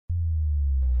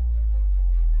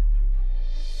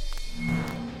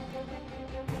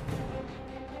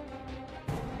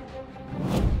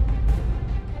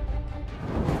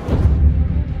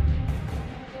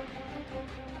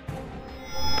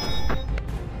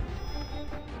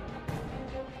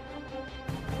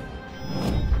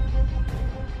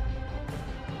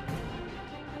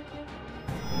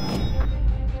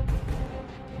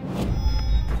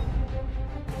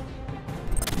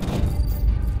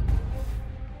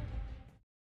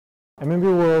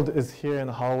MNB World is here in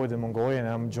Hollywood in Mongolia, and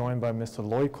I'm joined by Mr.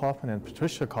 Llyod Kaufman and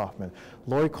Patricia Kaufman.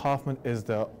 Llyod Kaufman is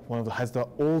has the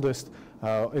oldest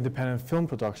independent film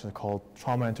production called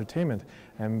TROMA Entertainment,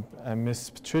 and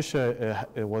Miss Patricia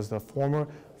was the former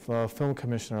film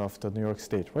commissioner of the New York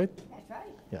State, right? That's right.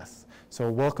 Yes.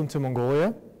 So welcome to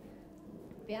Mongolia.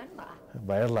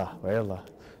 Bianla.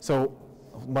 So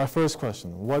my first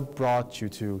question, what brought you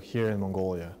to here in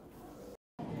Mongolia?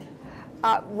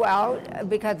 Well,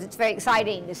 because it's very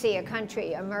exciting to see a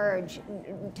country emerge,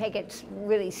 take its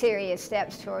really serious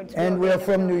steps towards. And we're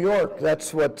from New York.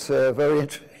 That's what's very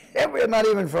interesting. We're not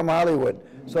even from Hollywood.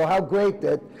 So how great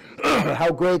that,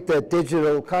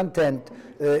 digital content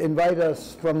invite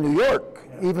us from New York,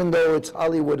 even though it's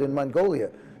Hollywood in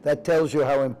Mongolia. That tells you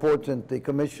how important the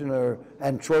commissioner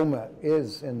and TROMA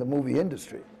is in the movie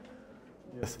industry.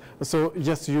 Yes. So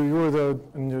yes, you were the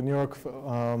New York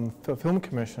film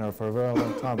commissioner for a very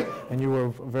long time, and you were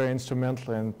very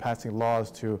instrumental in passing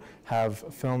laws to have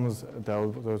films that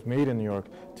was made in New York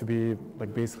to be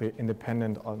like basically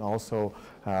independent and also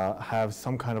have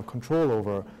some kind of control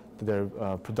over their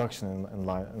production and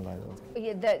line.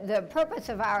 The purpose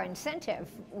of our incentive,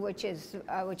 which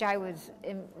I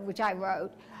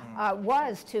wrote,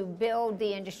 was to build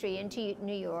the industry into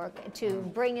New York, to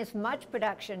bring as much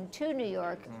production to New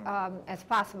York as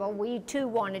possible. We too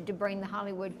wanted to bring the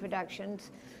Hollywood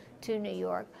productions to New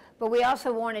York, but we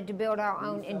also wanted to build our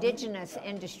own indigenous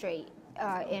industry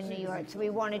in New York. So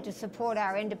we wanted to support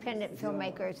our independent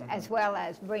filmmakers as well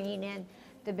as bringing in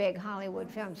the big Hollywood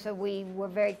films. So we were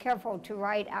very careful to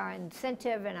write our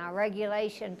incentive and our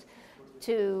regulations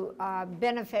to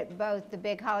benefit both the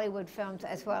big Hollywood films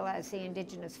as well as the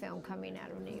indigenous film coming out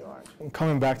of New York.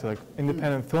 Coming back to like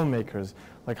independent filmmakers,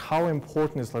 like how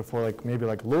important is for maybe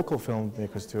local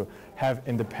filmmakers to have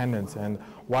independence, and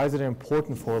why is it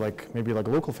important for maybe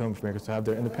local filmmakers to have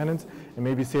their independence and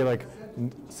maybe say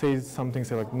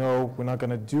no, we're not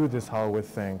going to do this Hollywood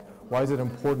thing? Why is it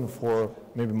important for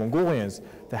maybe Mongolians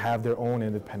to have their own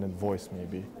independent voice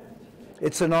maybe?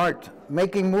 It's an art.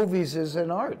 Making movies is an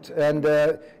art. And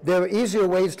there are easier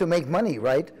ways to make money,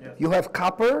 right? Yes. You have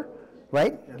copper,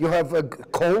 right? Yes. You have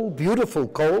coal, beautiful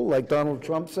coal, like Donald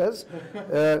Trump says,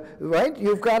 right?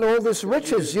 You've got all this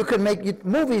riches. You can make,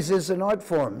 movies is an art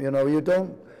form,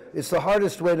 it's the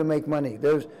hardest way to make money.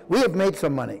 We have made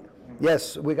some money.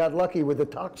 Yes, we got lucky with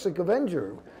TheToxic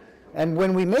Avenger. And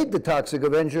when we made TheToxic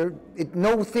Avenger,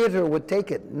 no theater would take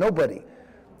it, nobody.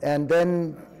 And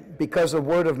then because of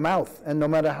word of mouth, and no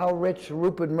matter how rich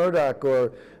Rupert Murdoch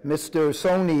or Mr.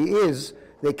 Sony is,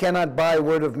 they cannot buy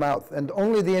word of mouth. And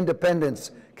only the independents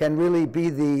can really be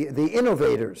the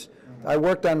innovators. I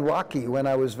worked on Rocky when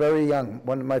I was very young,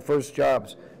 one of my first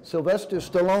jobs. Sylvester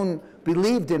Stallone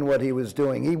believed in what he was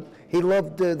doing. He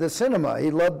loved the cinema.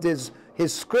 He loved his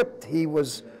script.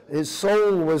 His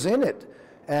soul was in it.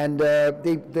 And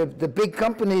the big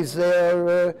companies,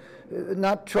 they're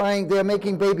not trying, they're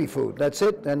making baby food, that's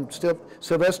it. And still,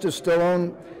 Sylvester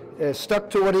Stallone stuck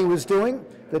to what he was doing.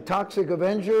 TheToxic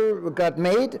Avenger got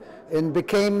made and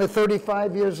became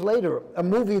 35 years later a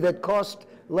movie that cost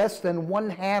less than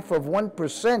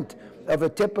 1/2% of a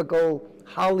typical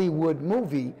Hollywood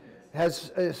movie,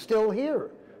 still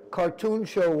here. Cartoon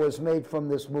show was made from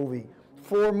this movie.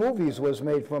 4 movies was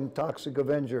made from Toxic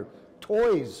Avenger.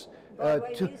 Toys.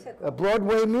 A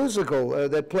Broadway musical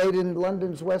that played in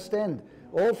London's West End,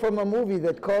 all from a movie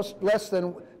that cost less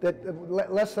than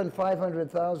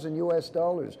 $500,000 US,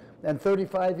 and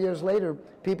 35 years later,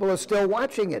 people are still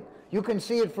watching it. You can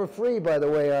see it for free, by the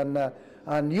way, on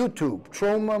YouTube.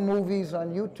 TROMA movies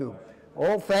on YouTube.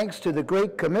 All thanks to the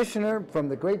great commissioner from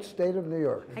the great state of New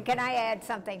York. And can I add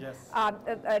something? Yes.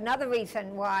 Another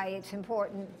reason why it's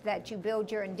important that you build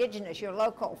your indigenous, your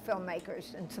local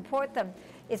filmmakers and support them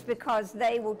is because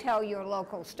they will tell your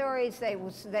local stories. They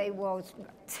will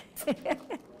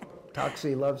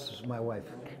Toxie loves my wife.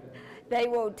 They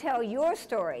will tell your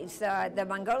stories, the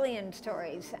Mongolian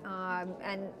stories,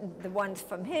 and the ones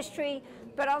from history,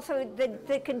 but also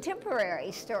the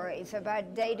contemporary stories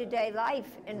about day-to-day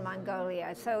life in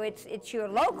Mongolia. So it's your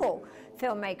local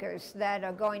filmmakers that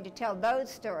are going to tell those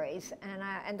stories,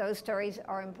 and those stories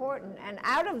are important. And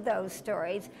out of those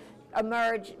stories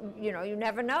emerge, you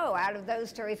never know, out of those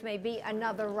stories may be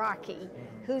another Rocky.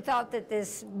 Who thought that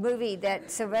this movie that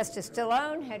Sylvester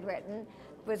Stallone had written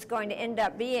was going to end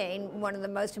up being one of the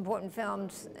most important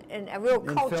films in a real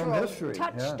cultural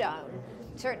touchstone,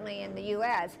 certainly in the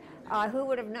U.S. Who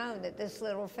would have known that this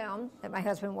little film that my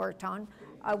husband worked on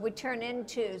would turn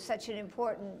into such an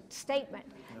important statement?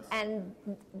 And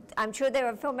I'm sure there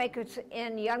are filmmakers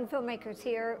young filmmakers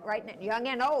here right now, young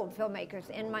and old filmmakers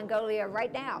in Mongolia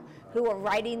right now, who are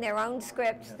writing their own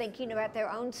scripts, thinking about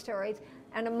their own stories,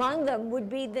 and among them will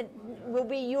be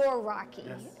your Rocky,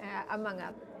 among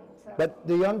others. So. But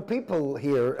the young people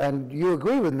here, and you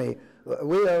agree with me,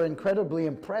 we are incredibly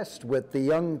impressed with the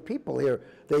young people here.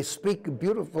 They speak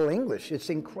beautiful English. It's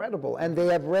incredible. And they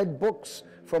have read books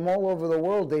from all over the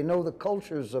world. They know the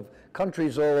cultures of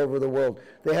countries all over the world.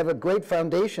 They have a great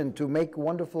foundation to make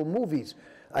wonderful movies.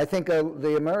 I think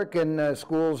the American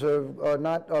schools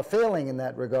are failing in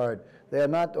that regard. They are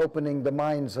not opening the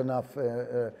minds enough.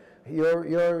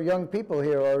 Your young people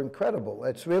here are incredible.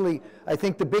 It's really, I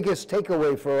think the biggest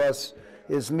takeaway for us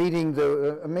is meeting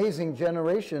the amazing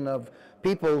generation of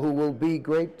people who will be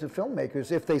great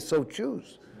filmmakers if they so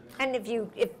choose. And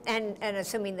and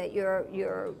assuming that your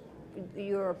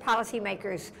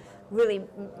policymakers really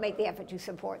make the effort to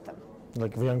support them.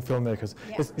 Like young filmmakers.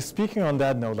 Yeah. Speaking on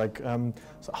that note, like so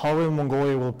Hollywood in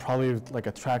Mongolia will probably like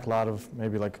attract a lot of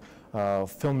maybe like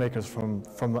filmmakers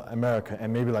from America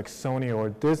and maybe like Sony or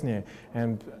Disney,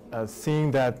 and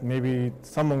seeing that maybe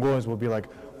some Mongolians will be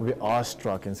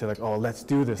awestruck and say like, oh, let's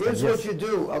do this. Here's what you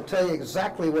do. I'll tell you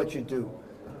exactly what you do.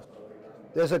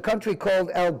 There's a country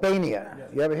called Albania. Yes.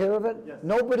 You ever hear of it? Yes.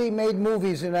 Nobody made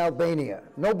movies in Albania.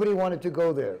 Nobody wanted to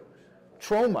go there.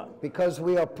 TROMA, because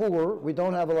we are poor, we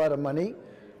don't have a lot of money,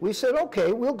 we said,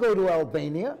 okay, we'll go to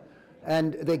Albania.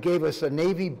 And they gave us a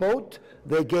Navy boat,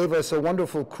 they gave us a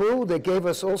wonderful crew, they gave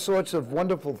us all sorts of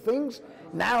wonderful things.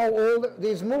 Now all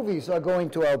these movies are going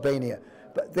to Albania.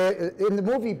 But in the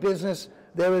movie business,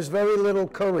 there is very little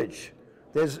courage.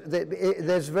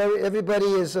 Everybody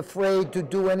is afraid to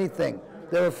do anything.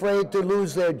 They're afraid to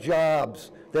lose their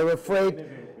jobs. They're afraid,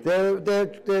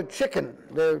 they're chicken,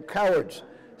 they're cowards.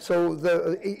 So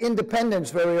the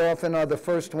independents very often are the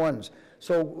first ones.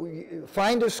 So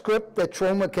find a script that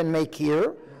TROMA can make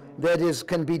here, that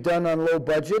can be done on low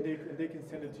budget. They can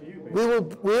send it to you,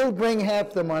 basically. We'll bring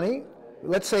half the money,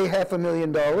 let's say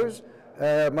 $500,000.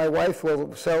 My wife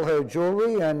will sell her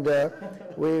jewelry, and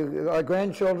our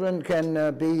grandchildren can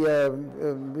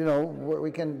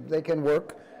they can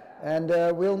work, and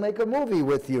we'll make a movie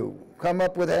with you. Come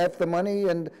up with half the money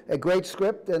and a great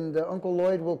script, and Uncle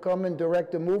Lloyd will come and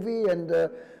direct a movie, and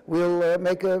we'll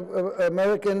make a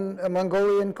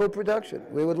Mongolian co-production.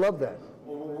 We would love that.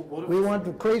 We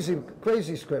want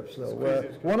crazy scripts, though.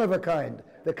 One of a kind.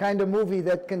 The kind of movie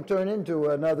that can turn into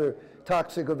another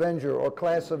Toxic Avenger, or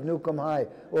Class of Nukem High,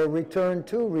 or Return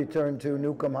to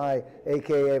Nukem High,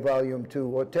 aka Volume 2,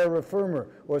 or Terra Firma,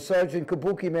 or Sergeant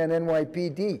Kabuki Man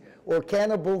NYPD, or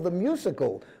Cannibal the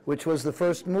Musical, which was the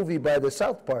first movie by the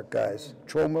South Park guys,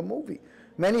 TROMA movie.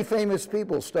 Many famous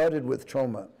people started with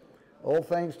TROMA, all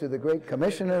thanks to the great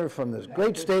commissioner from the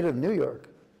great state of New York.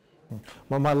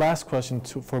 Well, my last question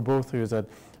for both of you is that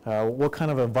what kind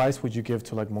of advice would you give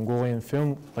to like Mongolian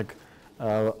film, like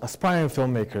aspiring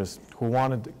filmmakers who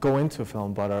want to go into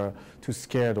film but are too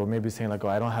scared, or maybe saying like, oh,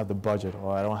 I don't have the budget,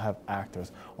 or I don't have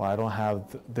actors, or I don't have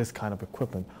this kind of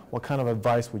equipment? What kind of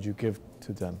advice would you give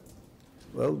to them?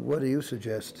 Well, what do you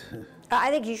suggest? I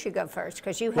think you should go first,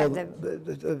 because you have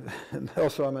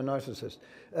also, I'm a narcissist.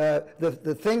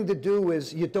 The thing to do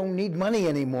is you don't need money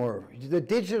anymore. The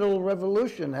digital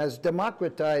revolution has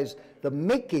democratized the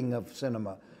making of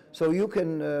cinema. So you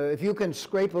can, if you can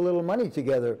scrape a little money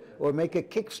together, or make a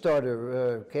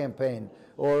Kickstarter campaign,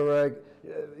 or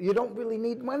you don't really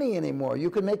need money anymore. You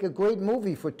can make a great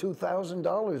movie for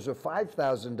 $2,000 or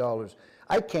 $5,000.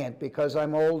 I can't, because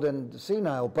I'm old and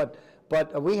senile, but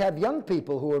we have young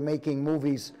people who are making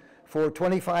movies for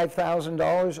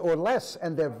 $25,000 or less,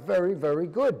 and they're very, very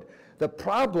good. The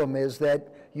problem is that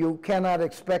you cannot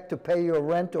expect to pay your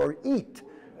rent or eat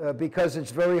because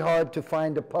it's very hard to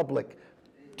find a public,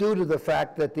 due to the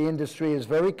fact that the industry is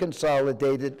very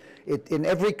consolidated. In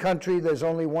every country, there's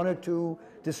only one or two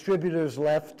distributors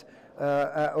left,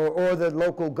 or the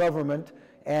local government,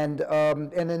 and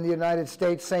in the United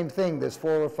States, same thing. There's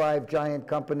 4 or 5 giant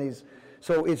companies.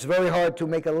 So it's very hard to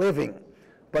make a living.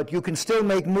 But you can still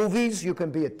make movies. You can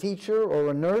be a teacher or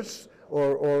a nurse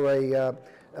or a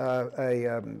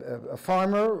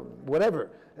farmer, whatever,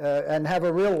 and have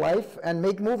a real life and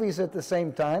make movies at the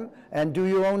same time and do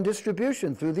your own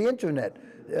distribution through the internet.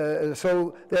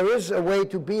 So there is a way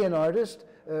to be an artist.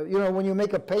 You know, when you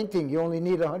make a painting, you only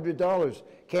need $100.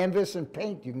 Canvas and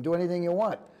paint, you can do anything you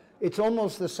want. It's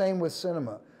almost the same with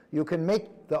cinema. You can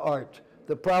make the art.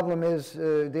 The problem is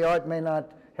the art may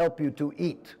not help you to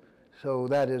eat. So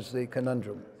that is the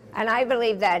conundrum. And I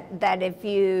believe that if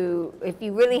you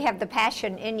really have the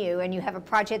passion in you, and you have a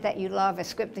project that you love, a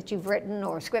script that you've written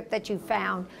or a script that you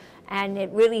found, and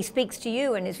it really speaks to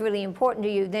you and is really important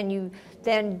to you,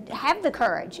 then have the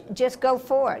courage. Just go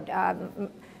forward.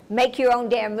 Make your own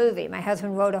damn movie. My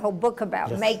husband wrote a whole book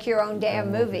about make your own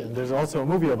damn movie. And there's also a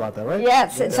movie about that, right?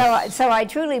 Yes, so I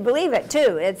truly believe it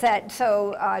too. It's that,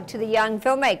 to the young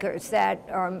filmmakers that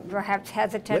are perhaps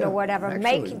hesitant or whatever,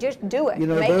 just do it.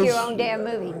 Make your own damn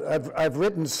movie. I've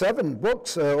written 7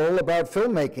 books all about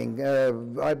filmmaking.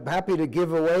 I'm happy to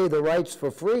give away the rights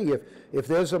for free if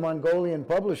there's a Mongolian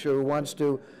publisher who wants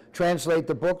to translate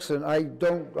the books, and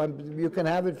you can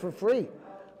have it for free.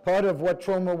 Part of what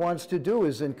TROMA wants to do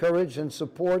is encourage and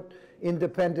support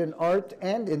independent art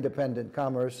and independent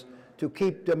commerce to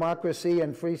keep democracy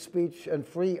and free speech and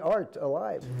free art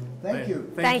alive. Thank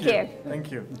you. Thank you.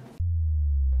 Thank you.